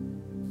entity.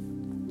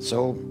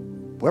 So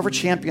whoever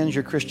champions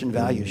your Christian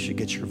values should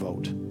get your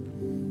vote.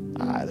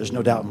 There's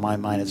no doubt in my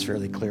mind, it's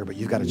fairly clear, but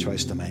you've got a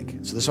choice to make.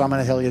 So this is what I'm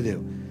going to tell you to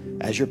do.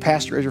 As your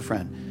pastor, as your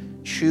friend,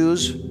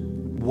 choose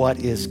what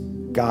is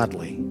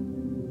godly.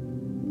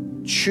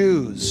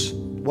 Choose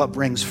what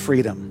brings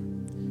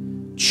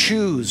freedom.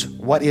 Choose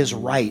what is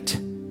right.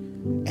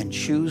 And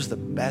choose the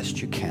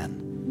best you can.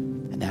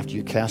 And after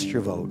you cast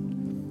your vote,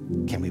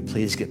 can we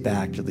please get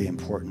back to the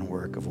important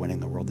work of winning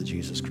the world to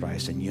Jesus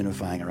Christ and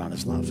unifying around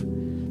his love?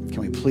 Can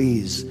we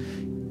please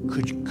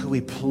Could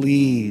we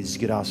please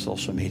get off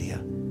social media?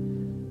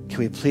 Can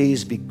we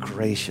please be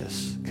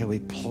gracious? Can we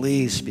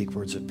please speak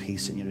words of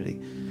peace and unity?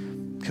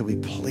 Could we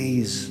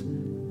please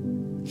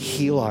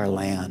heal our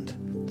land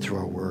through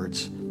our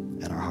words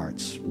and our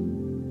hearts?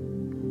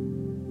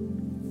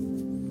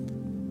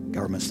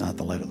 Government's not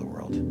the light of the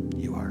world.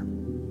 You are.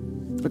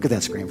 Look at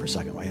that screen for a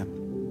second, will you?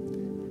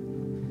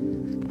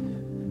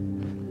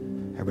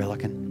 Everybody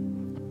looking?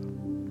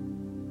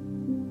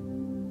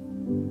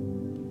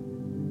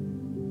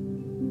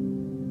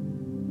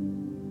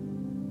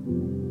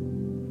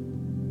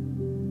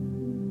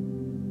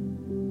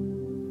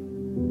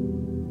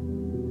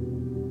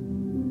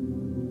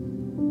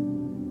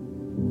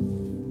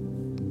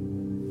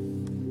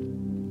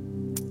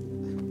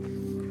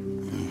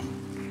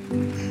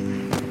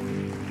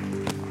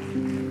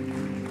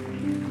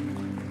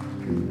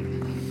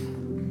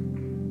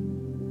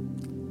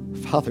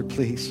 Father,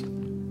 please.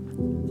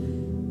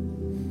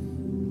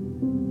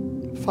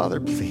 Father,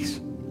 please.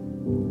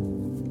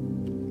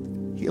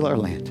 Heal our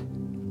land.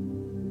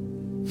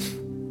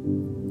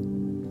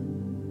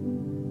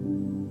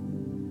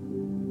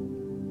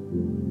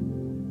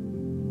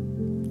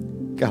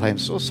 God, I am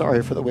so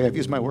sorry for the way I've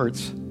used my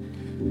words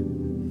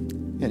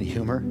and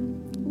humor.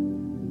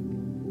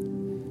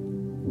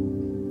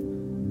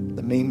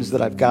 The memes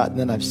that I've gotten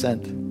and I've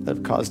sent that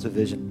have caused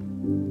division.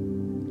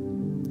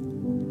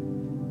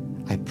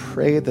 I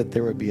pray that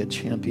there would be a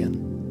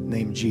champion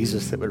named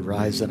Jesus that would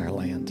rise in our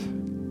land.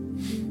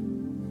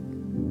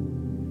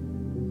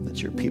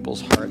 That your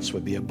people's hearts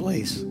would be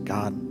ablaze,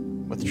 God,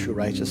 with true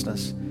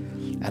righteousness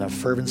and a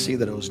fervency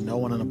that owes no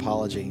one an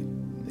apology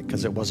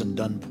because it wasn't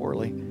done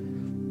poorly.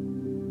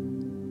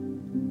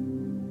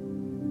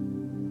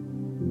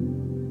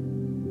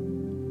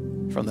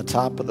 From the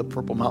top of the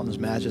Purple Mountain's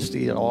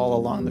majesty all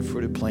along the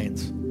fruited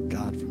plains,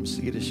 God, from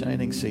sea to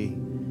shining sea,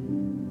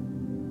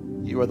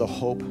 you are the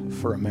hope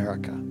for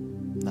America,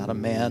 not a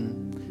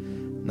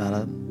man, not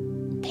a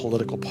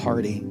political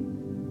party.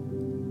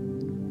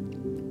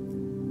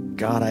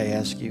 God, I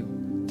ask you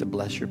to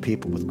bless your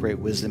people with great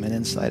wisdom and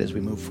insight as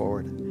we move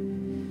forward,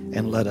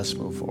 and let us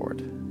move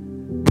forward.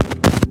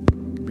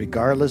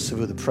 Regardless of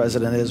who the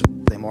president is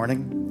Wednesday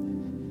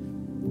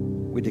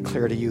morning, we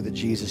declare to you that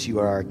Jesus, you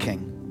are our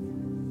King.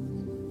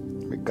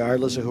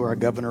 Regardless of who our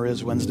governor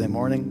is Wednesday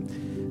morning,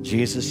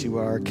 Jesus, you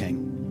are our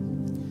King.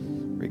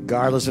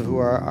 Regardless of who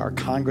our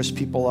Congress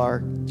people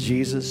are,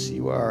 Jesus,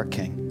 you are our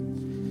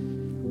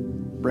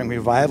King. Bring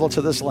revival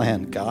to this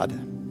land, God.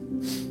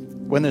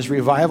 When there's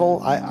revival,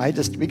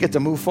 we get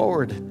to move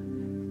forward.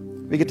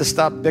 We get to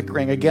stop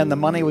bickering. Again, the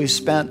money we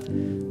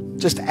spent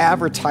just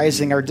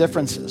advertising our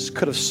differences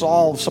could have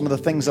solved some of the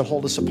things that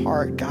hold us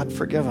apart. God,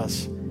 forgive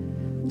us.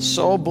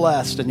 So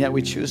blessed, and yet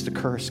we choose to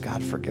curse.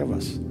 God, forgive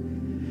us.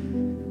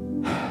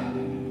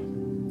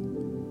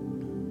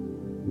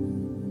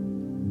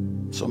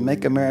 So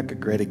make America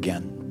great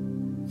again.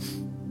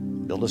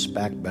 Build us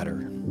back better.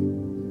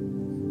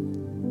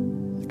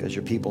 Because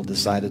your people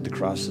decided to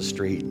cross the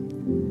street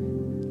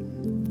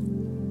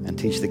and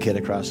teach the kid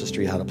across the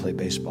street how to play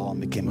baseball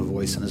and became a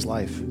voice in his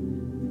life.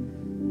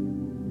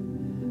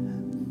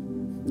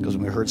 Because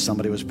when we heard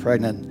somebody was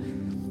pregnant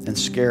and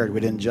scared, we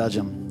didn't judge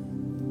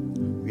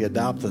them. We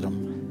adopted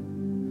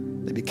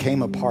them. They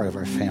became a part of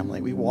our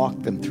family. We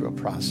walked them through a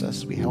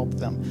process. We helped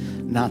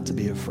them not to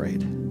be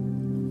afraid.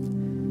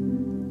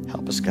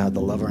 Help us, God, to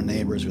love our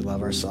neighbors. We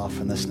love ourselves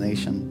in this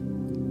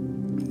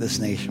nation. This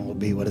nation will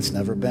be what it's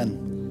never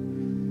been.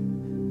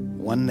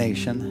 One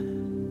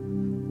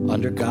nation,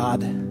 under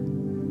God,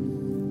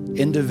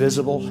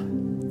 indivisible,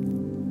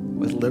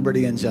 with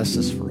liberty and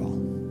justice for all.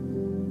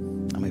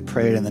 And we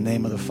pray it in the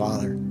name of the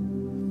Father,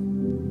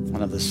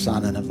 and of the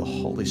Son, and of the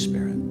Holy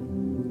Spirit.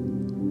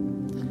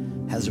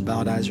 Heads are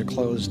bowed, eyes are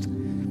closed.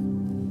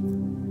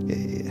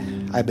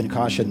 I've been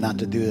cautioned not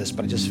to do this,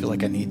 but I just feel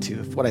like I need to.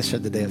 If what I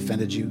said today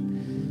offended you,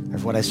 or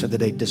if what I said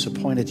today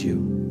disappointed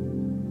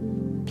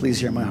you, please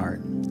hear my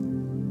heart.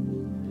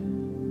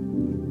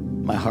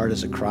 My heart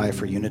is a cry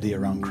for unity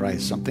around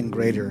Christ. Something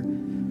greater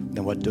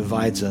than what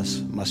divides us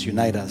must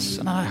unite us.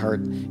 And I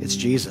heard it's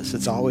Jesus.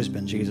 It's always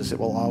been Jesus. It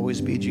will always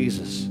be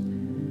Jesus.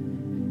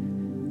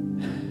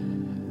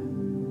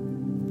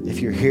 If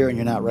you're here and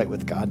you're not right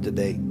with God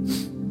today,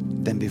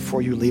 then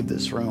before you leave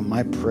this room,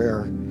 my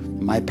prayer,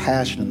 my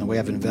passion, and the way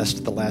I've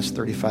invested the last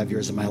 35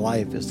 years of my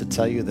life is to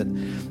tell you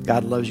that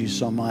God loves you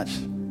so much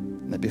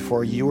that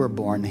before you were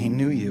born, he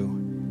knew you.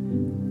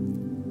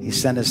 He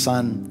sent his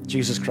son,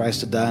 Jesus Christ,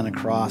 to die on a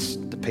cross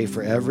to pay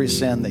for every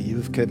sin that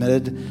you've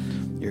committed,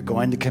 you're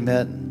going to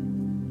commit,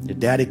 your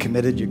daddy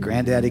committed, your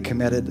granddaddy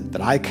committed,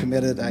 that I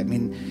committed. I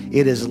mean,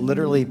 it is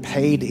literally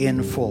paid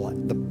in full.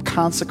 The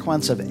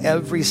consequence of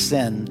every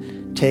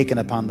sin taken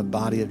upon the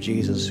body of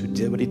Jesus, who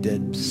did what he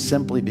did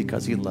simply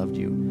because he loved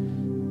you.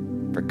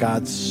 For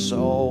God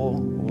so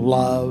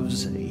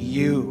loves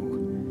you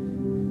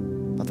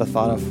that the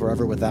thought of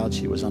forever without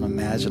you was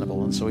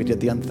unimaginable. And so he did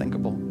the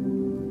unthinkable.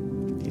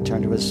 He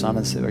turned to his son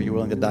and said, are you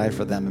willing to die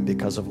for them? And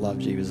because of love,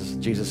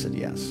 Jesus said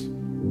yes.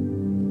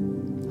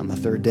 On the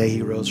third day,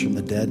 he rose from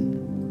the dead.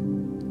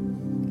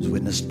 It's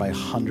witnessed by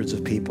hundreds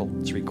of people.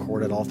 It's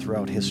recorded all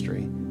throughout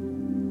history.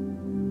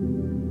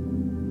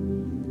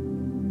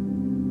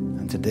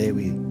 And today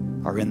we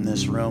are in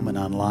this room and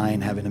online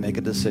having to make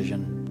a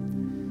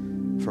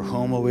decision. For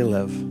whom will we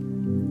live?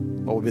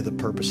 What will be the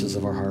purposes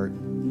of our heart?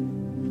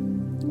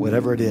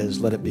 Whatever it is,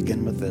 let it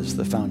begin with this.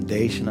 The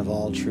foundation of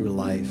all true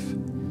life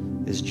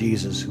is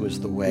Jesus, who is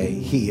the way.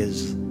 He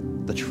is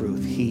the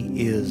truth.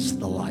 He is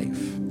the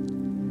life.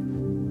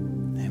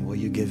 And will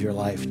you give your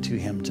life to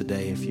him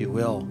today? If you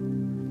will,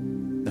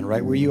 then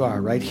right where you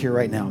are, right here,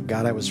 right now,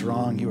 God, I was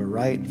wrong. You were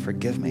right.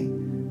 Forgive me.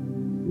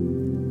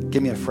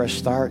 Give me a fresh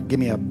start. Give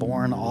me a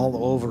born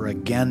all over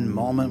again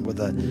moment where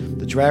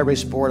the dry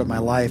erase board of my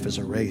life is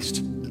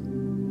erased.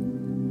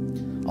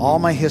 All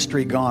my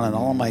history gone and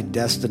all my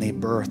destiny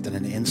birthed in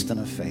an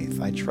instant of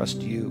faith. I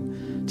trust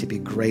you to be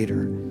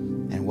greater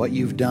and what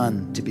you've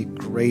done to be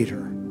greater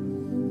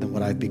than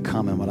what I've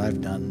become and what I've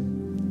done.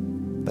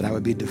 That I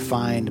would be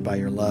defined by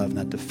your love,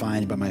 not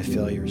defined by my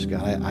failures,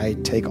 God. I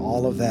take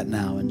all of that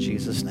now in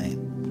Jesus'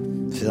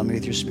 name. Fill me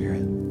with your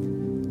Spirit.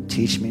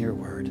 Teach me your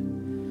word.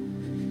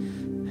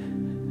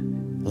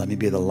 Let me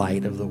be the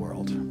light of the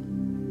world,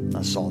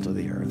 the salt of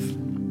the earth.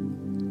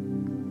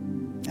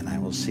 And I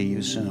will see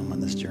you soon when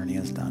this journey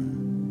is done.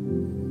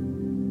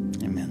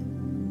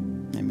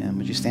 Amen. Amen.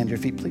 Would you stand to your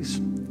feet,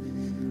 please?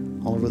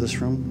 All over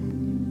this room.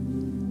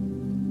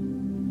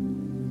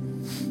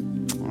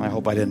 I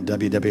hope I didn't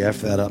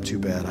WWF that up too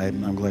bad.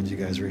 I'm glad you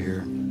guys were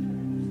here.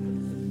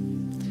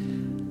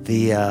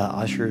 The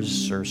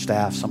ushers or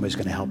staff, somebody's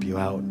going to help you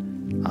out.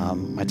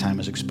 My time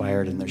has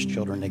expired and there's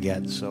children to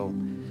get. So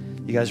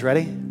you guys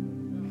ready?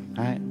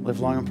 All right. Live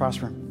long and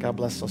prosper. God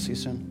bless. I'll see you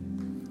soon.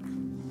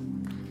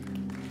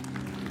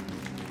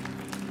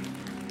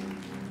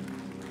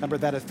 Remember,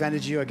 that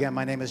offended you. Again,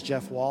 my name is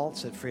Jeff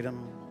Waltz at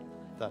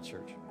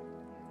Freedom.Church.